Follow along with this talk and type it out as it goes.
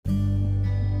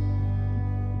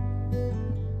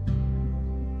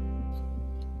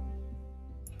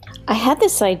I had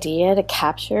this idea to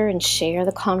capture and share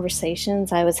the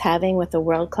conversations I was having with a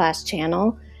world-class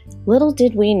channel. Little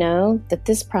did we know that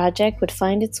this project would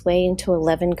find its way into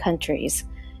 11 countries.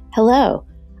 Hello,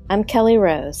 I'm Kelly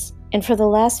Rose, and for the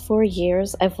last 4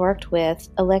 years I've worked with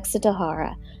Alexa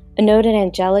Dahara, a noted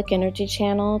angelic energy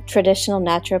channel, traditional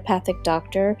naturopathic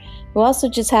doctor, who also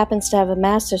just happens to have a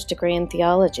master's degree in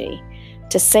theology.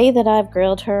 To say that I've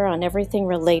grilled her on everything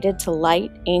related to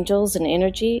light, angels, and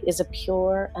energy is a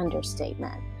pure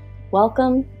understatement.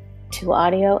 Welcome to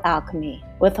Audio Alchemy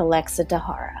with Alexa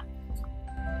Dahara.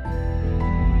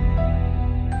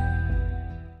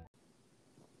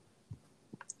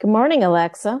 Good morning,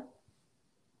 Alexa.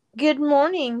 Good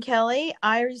morning, Kelly.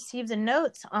 I received the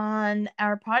notes on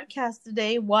our podcast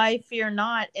today, Why Fear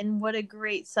Not, and what a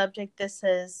great subject this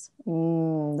is.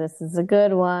 This is a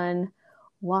good one.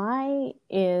 Why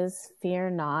is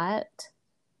fear not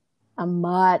a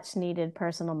much needed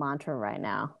personal mantra right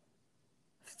now?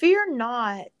 Fear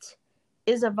not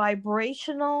is a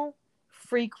vibrational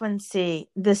frequency,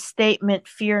 the statement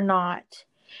fear not.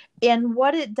 And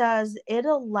what it does, it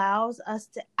allows us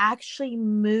to actually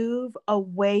move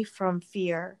away from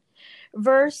fear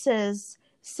versus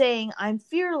saying, I'm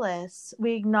fearless.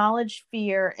 We acknowledge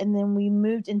fear and then we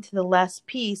moved into the less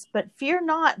peace. But fear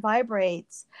not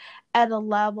vibrates at a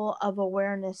level of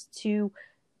awareness to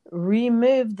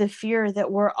remove the fear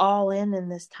that we're all in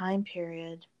this time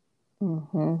period.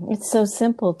 It's so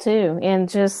simple too. And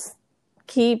just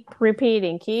keep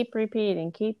repeating.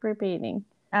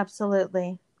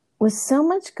 Absolutely. With so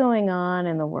much going on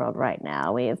in the world right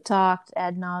now, we have talked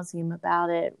ad nauseum about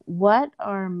it. What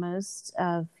are most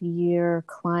of your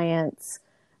clients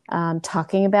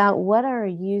talking about? What are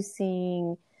you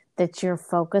seeing that you're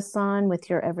focused on with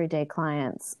your everyday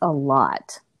clients a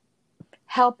lot?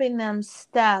 Helping them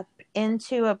step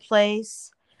into a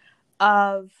place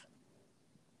of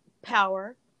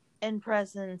power and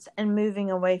presence and moving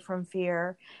away from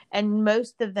fear. And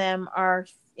most of them are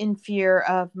in fear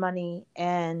of money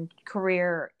and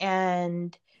career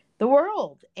and the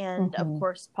world and of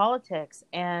course politics.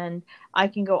 And I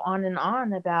can go on and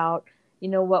on about,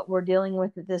 what we're dealing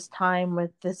with at this time with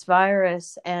this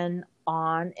virus and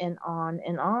on and on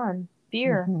and on.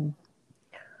 Fear.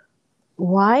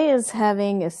 Why is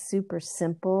having a super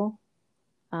simple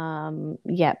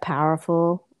yet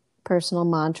powerful personal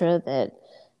mantra that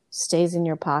stays in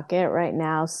your pocket right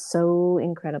now so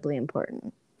incredibly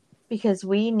important? Because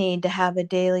we need to have a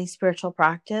daily spiritual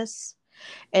practice.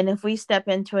 And if we step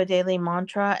into a daily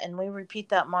mantra and we repeat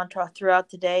that mantra throughout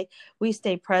the day, we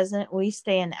stay present, we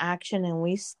stay in action, and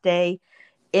we stay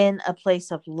in a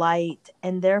place of light.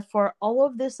 And therefore, all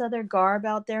of this other garb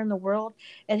out there in the world,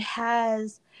 it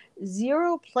has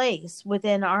zero place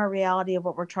within our reality of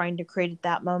what we're trying to create at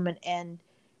that moment. And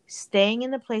staying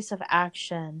in the place of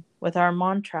action with our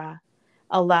mantra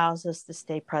allows us to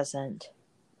stay present.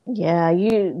 Yeah,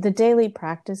 the daily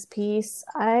practice piece,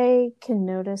 I can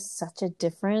notice such a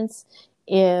difference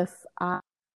if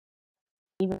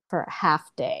even for a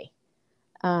half day.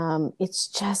 It's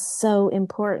just so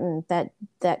important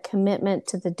that commitment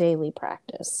to the daily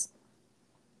practice.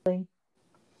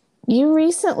 You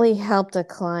recently helped a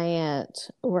client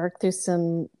work through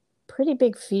some pretty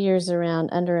big fears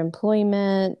around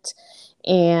underemployment,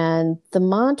 and the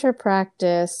mantra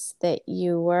practice that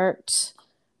you worked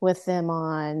with them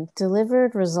on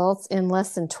delivered results in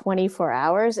less than 24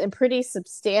 hours and pretty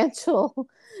substantial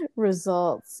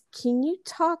results. Can you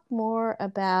talk more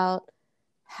about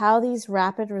how these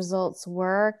rapid results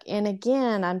work? And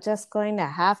again, I'm just going to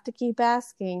have to keep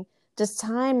asking, does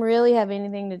time really have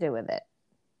anything to do with it?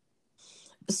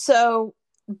 So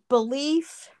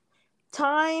belief,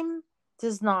 time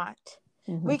does not.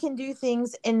 We can do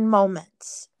things in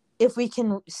moments if we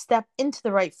can step into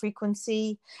the right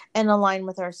frequency and align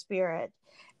with our spirit.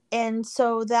 And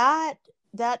so that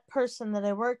person that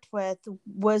I worked with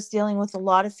was dealing with a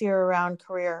lot of fear around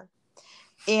career.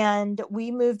 And we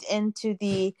moved into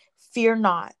the fear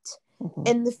not.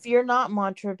 And the fear not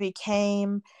mantra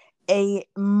became a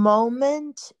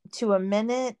moment to a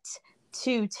minute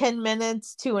to 10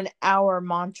 minutes to an hour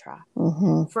mantra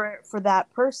for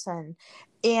that person.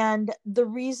 And the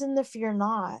reason the fear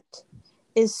not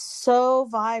is so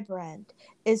vibrant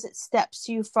is it steps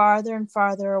you farther and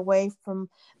farther away from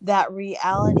that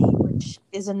reality, which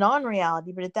is a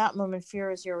non-reality, but at that moment fear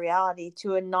is your reality,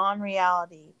 to a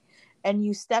non-reality, and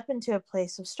you step into a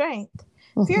place of strength.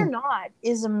 Fear not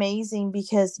is amazing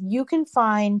because you can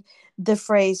find the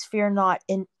phrase fear not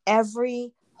in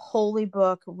every holy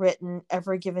book written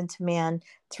ever given to man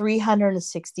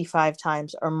 365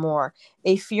 times or more.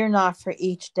 A fear not for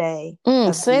each day.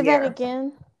 Say that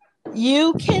again.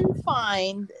 You can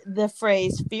find the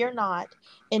phrase "fear not"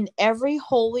 in every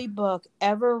holy book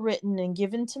ever written and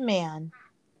given to man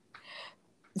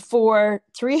for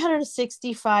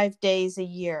 365 days a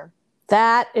year.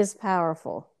 That is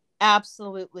powerful.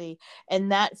 Absolutely.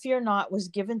 And that "fear not" was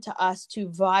given to us to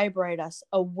vibrate us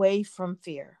away from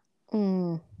fear.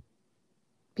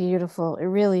 Beautiful. It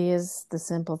really is the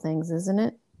simple things, isn't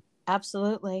it?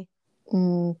 Absolutely.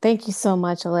 Thank you so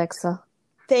much, Alexa.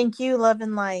 Thank you, love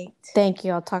and light. Thank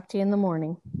you. I'll talk to you in the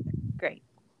morning. Great.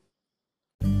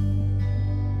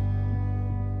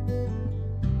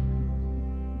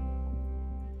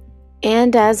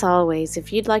 And as always,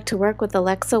 if you'd like to work with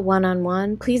Alexa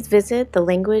one-on-one, please visit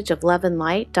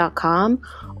thelanguageofloveandlight.com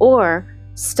or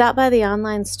stop by the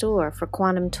online store for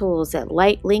quantum tools at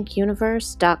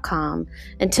lightlinkuniverse.com.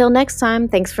 Until next time,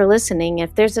 thanks for listening.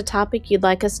 If there's a topic you'd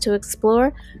like us to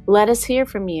explore, let us hear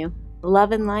from you.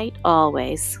 Love and light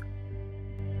always.